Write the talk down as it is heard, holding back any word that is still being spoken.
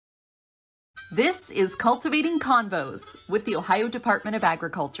This is Cultivating Convos with the Ohio Department of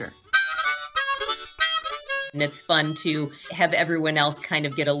Agriculture. And it's fun to have everyone else kind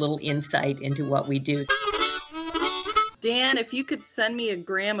of get a little insight into what we do. Dan, if you could send me a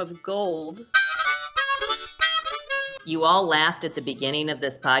gram of gold. You all laughed at the beginning of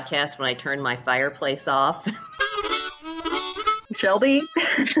this podcast when I turned my fireplace off. Shelby,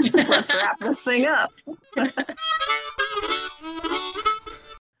 let's wrap this thing up.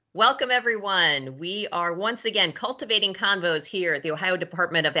 Welcome, everyone. We are once again cultivating convos here at the Ohio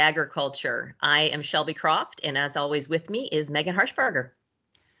Department of Agriculture. I am Shelby Croft, and as always with me is Megan Harshbarger.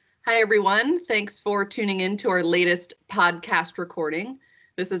 Hi, everyone. Thanks for tuning in to our latest podcast recording.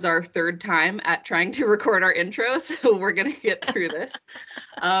 This is our third time at trying to record our intro, so we're going to get through this.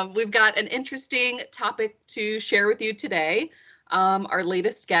 We've got an interesting topic to share with you today. Our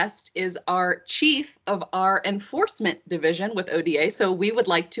latest guest is our chief of our enforcement division with ODA. So we would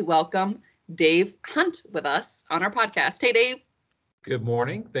like to welcome Dave Hunt with us on our podcast. Hey, Dave. Good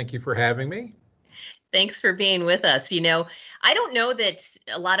morning. Thank you for having me. Thanks for being with us. You know, I don't know that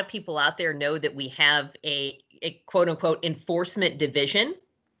a lot of people out there know that we have a quote unquote enforcement division,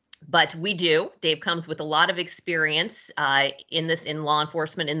 but we do. Dave comes with a lot of experience in law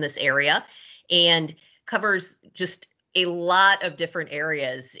enforcement in this area and covers just a lot of different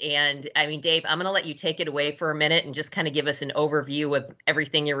areas. And I mean, Dave, I'm going to let you take it away for a minute and just kind of give us an overview of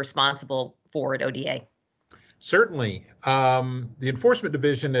everything you're responsible for at ODA. Certainly. The Enforcement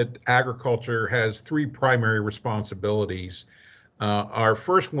Division at Agriculture has three primary responsibilities. Our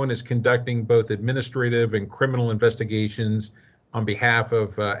first one is conducting both administrative and criminal investigations on behalf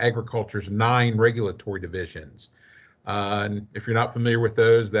of Agriculture's 9 regulatory divisions. And if you're not familiar with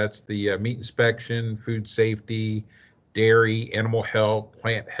those, that's the meat inspection, food safety, dairy, animal health,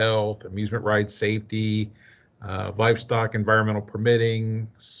 plant health, amusement ride safety, livestock environmental permitting,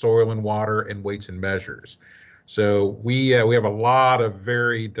 soil and water, and weights and measures. So we have a lot of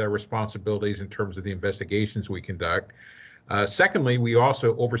varied responsibilities in terms of the investigations we conduct. Secondly, we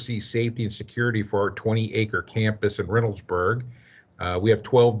also oversee safety and security for our 20-acre campus in Reynoldsburg. We have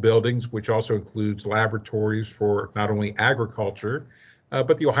 12 buildings, which also includes laboratories for not only agriculture,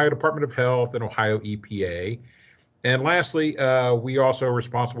 but the Ohio Department of Health and Ohio EPA. And lastly, we also are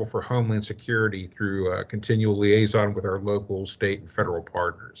responsible for Homeland Security through continual liaison with our local, state, and federal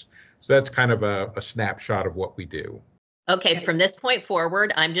partners. So that's kind of a snapshot of what we do. Okay, from this point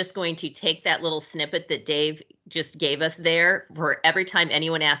forward, I'm just going to take that little snippet that Dave just gave us there for every time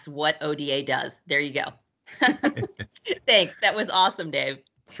anyone asks what ODA does. There you go. Thanks. That was awesome, Dave.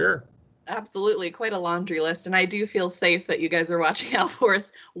 Sure. Absolutely. Quite a laundry list. And I do feel safe that you guys are watching out for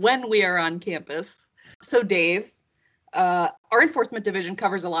us when we are on campus. So Dave, our enforcement division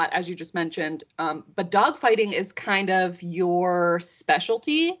covers a lot, as you just mentioned, but dogfighting is kind of your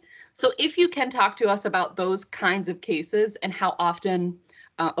specialty. So if you can talk to us about those kinds of cases and how often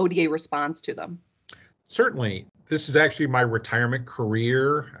ODA responds to them. Certainly. This is actually my retirement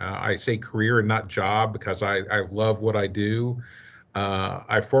career. I say career and not job because I love what I do.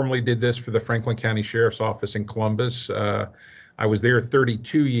 I formerly did this for the Franklin County Sheriff's Office in Columbus. I was there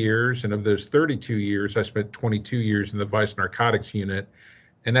 32 years, and of those 32 years, I spent 22 years in the Vice Narcotics Unit,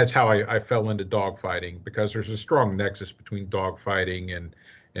 and that's how I fell into dogfighting, because there's a strong nexus between dogfighting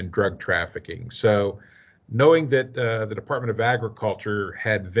and drug trafficking. So knowing that the Department of Agriculture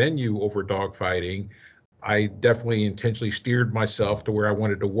had venue over dogfighting, I definitely intentionally steered myself to where I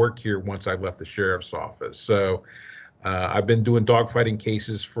wanted to work here once I left the Sheriff's Office. So I've been doing dogfighting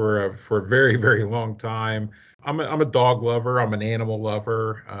cases for a very, very long time. I'm a dog lover. I'm an animal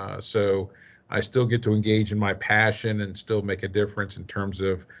lover. So I still get to engage in my passion and still make a difference in terms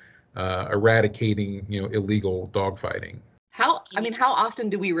of eradicating, illegal dogfighting. How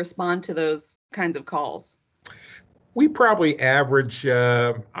often do we respond to those kinds of calls? We probably average,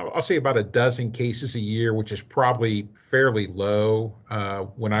 I'll say about a dozen cases a year, which is probably fairly low.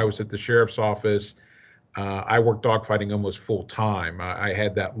 When I was at the Sheriff's Office, I worked dogfighting almost full time. I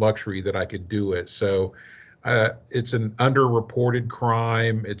had that luxury that I could do it. So it's an underreported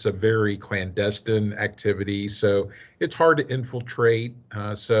crime. It's a very clandestine activity. So it's hard to infiltrate.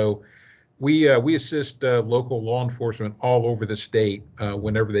 So we assist local law enforcement all over the state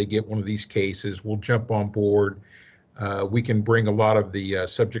whenever they get one of these cases. We'll jump on board. We can bring a lot of the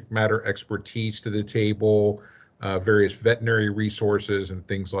subject matter expertise to the table, various veterinary resources and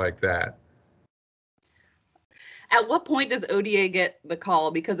things like that. At what point does ODA get the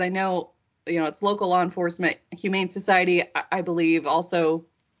call? Because I know, it's local law enforcement, Humane Society, I believe, also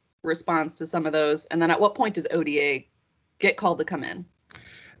responds to some of those. And then at what point does ODA get called to come in?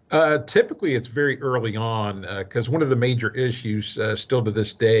 Typically, it's very early on because one of the major issues still to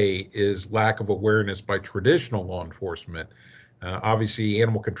this day is lack of awareness by traditional law enforcement. Obviously,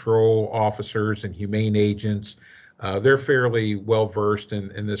 animal control officers and humane agents, they're fairly well versed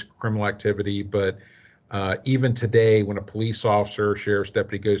in this criminal activity. But even today, when a police officer or sheriff's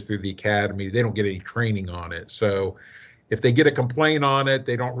deputy goes through the academy, they don't get any training on it. So if they get a complaint on it,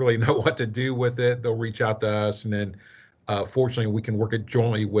 they don't really know what to do with it. They'll reach out to us, and then fortunately, we can work it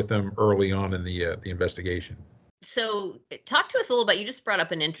jointly with them early on in the investigation. So talk to us a little bit. You just brought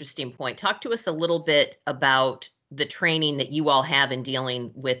up an interesting point. Talk to us a little bit about the training that you all have in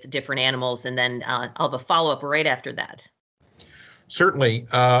dealing with different animals, and then I'll have a follow-up right after that. Certainly.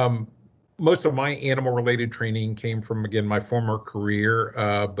 Most of my animal-related training came from, again, my former career,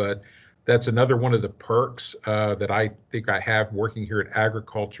 but that's another one of the perks that I think I have working here at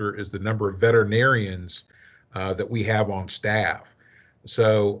agriculture is the number of veterinarians that we have on staff.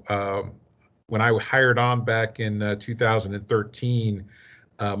 So when I hired on back in 2013,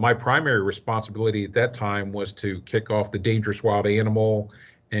 my primary responsibility at that time was to kick off the dangerous wild animal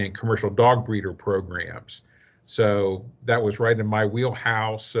and commercial dog breeder programs. So that was right in my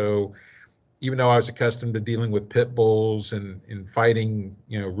wheelhouse. So even though I was accustomed to dealing with pit bulls and fighting,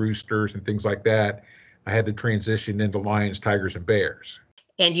 roosters and things like that, I had to transition into lions, tigers, and bears.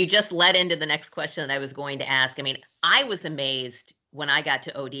 And you just led into the next question that I was going to ask. I mean, I was amazed when I got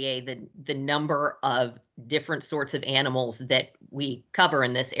to ODA, the number of different sorts of animals that we cover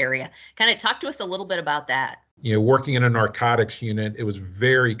in this area. Kind of talk to us a little bit about that. Working in a narcotics unit, it was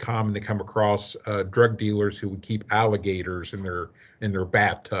very common to come across drug dealers who would keep alligators in their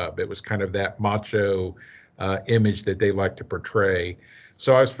bathtub. It was kind of that macho image that they like to portray.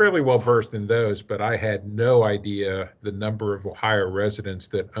 So I was fairly well versed in those, but I had no idea the number of Ohio residents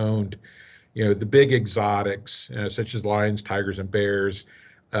that owned, the big exotics, such as lions, tigers, and bears,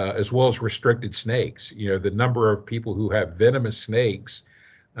 as well as restricted snakes. The number of people who have venomous snakes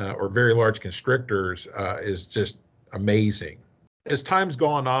or very large constrictors is just amazing. As time's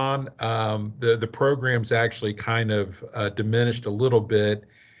gone on, the program's actually kind of diminished a little bit.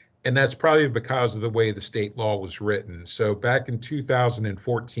 And that's probably because of the way the state law was written. So back in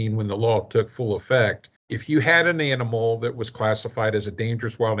 2014, when the law took full effect, if you had an animal that was classified as a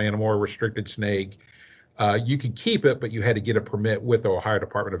dangerous wild animal or restricted snake, you could keep it, but you had to get a permit with the Ohio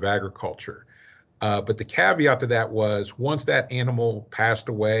Department of Agriculture. But the caveat to that was once that animal passed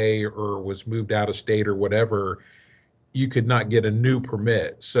away or was moved out of state or whatever, you could not get a new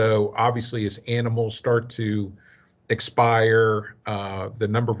permit. So obviously, as animals start to expire, the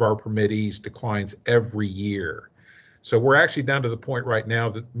number of our permittees declines every year. So we're actually down to the point right now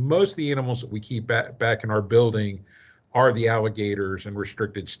that most of the animals that we keep back in our building are the alligators and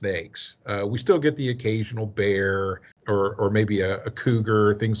restricted snakes. We still get the occasional bear or maybe a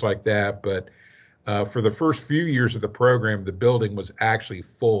cougar, things like that. But for the first few years of the program, the building was actually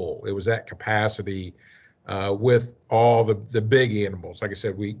full. It was at capacity with all the big animals. Like I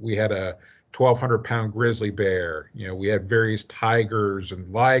said, we had a 1,200-pound grizzly bear. We had various tigers and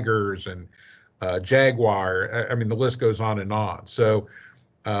ligers and jaguar. I mean, the list goes on and on. So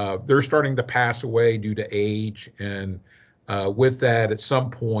they're starting to pass away due to age. And with that, at some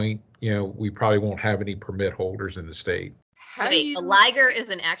point, we probably won't have any permit holders in the state. Wait, a liger is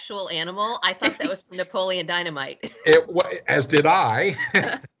an actual animal? I thought that was from Napoleon Dynamite. As did I.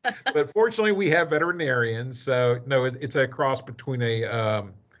 But fortunately, we have veterinarians. So no, it's a cross between a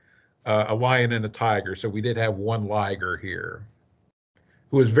lion and a tiger. So we did have one liger here,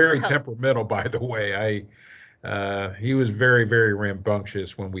 who was very temperamental, by the way. He was very, very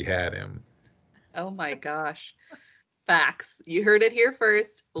rambunctious when we had him. Oh my gosh. Facts. You heard it here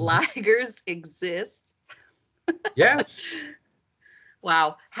first. Ligers exist. Yes.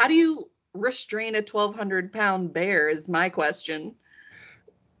 Wow. How do you restrain a 1,200-pound bear is my question.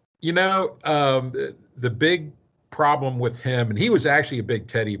 The big problem with him, and he was actually a big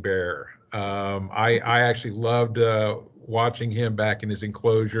teddy bear. I actually loved watching him back in his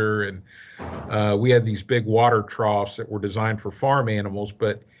enclosure, and we had these big water troughs that were designed for farm animals,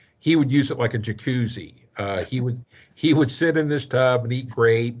 but he would use it like a jacuzzi. He would sit in this tub and eat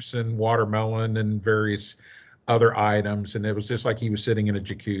grapes and watermelon and various other items, and it was just like he was sitting in a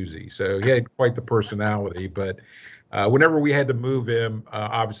jacuzzi. So he had quite the personality, but whenever we had to move him,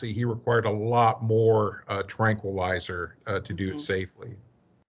 obviously he required a lot more tranquilizer to do it safely.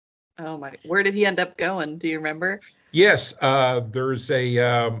 Oh my, where did he end up going? Do you remember? Yes, there's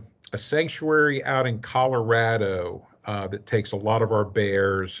a sanctuary out in Colorado that takes a lot of our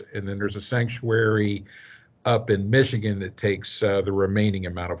bears, and then there's a sanctuary up in Michigan that takes the remaining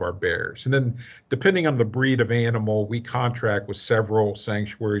amount of our bears. And then depending on the breed of animal, we contract with several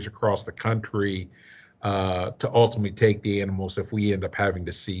sanctuaries across the country to ultimately take the animals if we end up having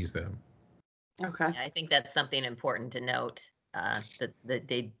to seize them. Okay. I think that's something important to note, that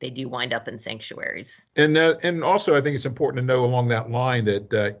they do wind up in sanctuaries. And also, I think it's important to know along that line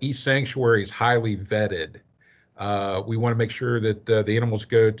that each sanctuary is highly vetted. We want to make sure that the animals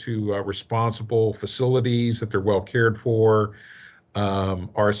go to responsible facilities, that they're well cared for.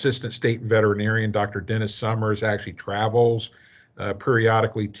 Our assistant state veterinarian, Dr. Dennis Summers, actually travels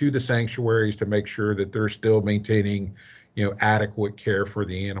periodically to the sanctuaries to make sure that they're still maintaining, adequate care for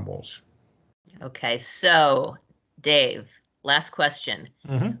the animals. Okay, so Dave, last question.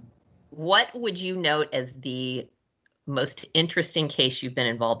 Mm-hmm. What would you note as the most interesting case you've been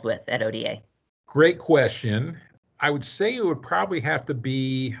involved with at ODA? Great question. I would say it would probably have to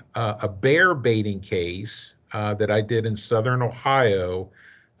be a bear baiting case that I did in Southern Ohio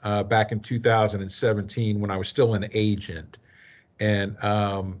back in 2017 when I was still an agent. And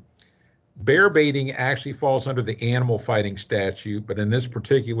bear baiting actually falls under the animal fighting statute, but in this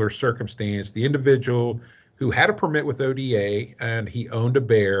particular circumstance, the individual who had a permit with ODA and he owned a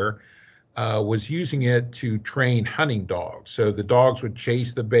bear was using it to train hunting dogs. So the dogs would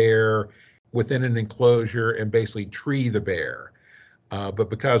chase the bear within an enclosure and basically tree the bear. But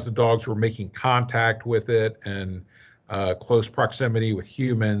because the dogs were making contact with it and close proximity with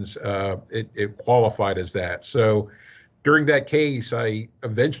humans, it qualified as that. So during that case, I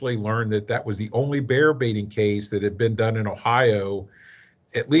eventually learned that that was the only bear baiting case that had been done in Ohio,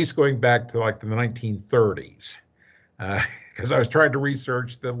 at least going back to like the 1930s, because I was trying to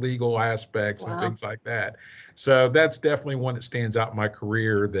research the legal aspects and things like that. So that's definitely one that stands out in my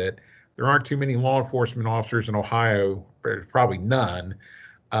career, that there aren't too many law enforcement officers in Ohio, there's probably none,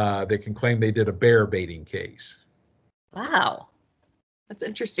 that can claim they did a bear baiting case. Wow. That's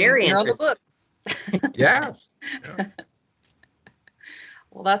interesting. Very You're interesting. on the books. Yes. Yeah.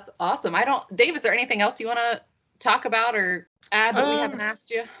 Well, that's awesome. Dave, is there anything else you want to talk about or add that we haven't asked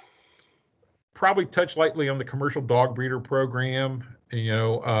you? Probably touch lightly on the commercial dog breeder program.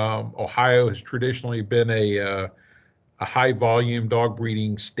 Ohio has traditionally been a high volume dog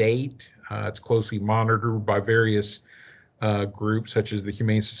breeding state. It's closely monitored by various groups such as the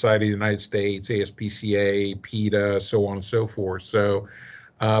Humane Society of the United States, ASPCA, PETA, so on and so forth. So,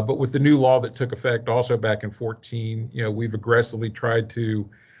 but with the new law that took effect also back in 2014, we've aggressively tried to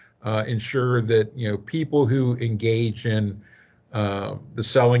ensure that, people who engage in the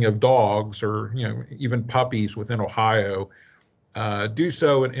selling of dogs or, even puppies within Ohio do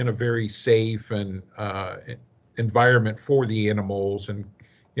so in a very safe and environment for the animals, and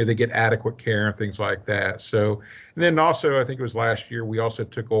they get adequate care and things like that. So, and then also, I think it was last year, we also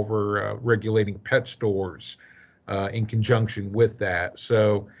took over regulating pet stores in conjunction with that.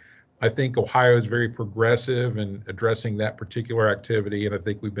 So I think Ohio is very progressive in addressing that particular activity, and I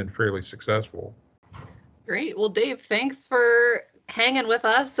think we've been fairly successful. Great. Well, Dave, thanks for hanging with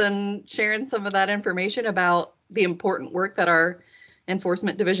us and sharing some of that information about the work that our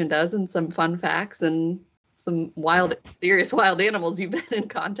enforcement division does, and some fun facts and some serious wild animals you've been in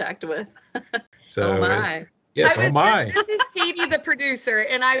contact with. So, oh my. Yes, oh my. This is Katie, the producer,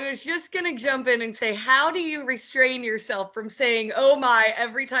 and I was just going to jump in and say, how do you restrain yourself from saying, oh my,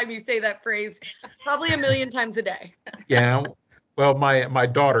 every time you say that phrase? Probably a million times a day. Yeah. Well, my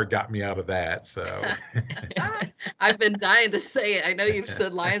daughter got me out of that, so. I've been dying to say it. I know you've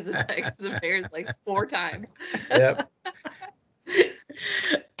said lions and tigers and bears like 4 times. Yep.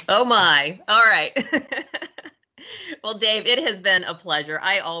 Oh my. All right. Well, Dave, it has been a pleasure.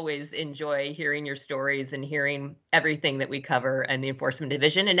 I always enjoy hearing your stories and hearing everything that we cover in the enforcement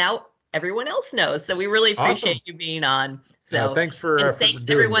division. And now everyone else knows. So we really appreciate you being on. So thanks for thanks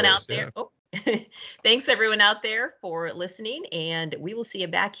doing everyone this, out there. Oh. Thanks everyone out there for listening, and we will see you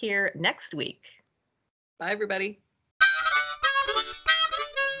back here next week. Bye, everybody.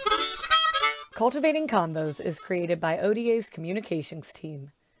 Cultivating Convos is created by ODA's communications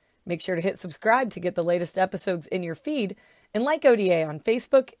team. Make sure to hit subscribe to get the latest episodes in your feed, and like ODA on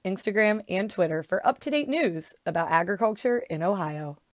Facebook, Instagram, and Twitter for up-to-date news about agriculture in Ohio.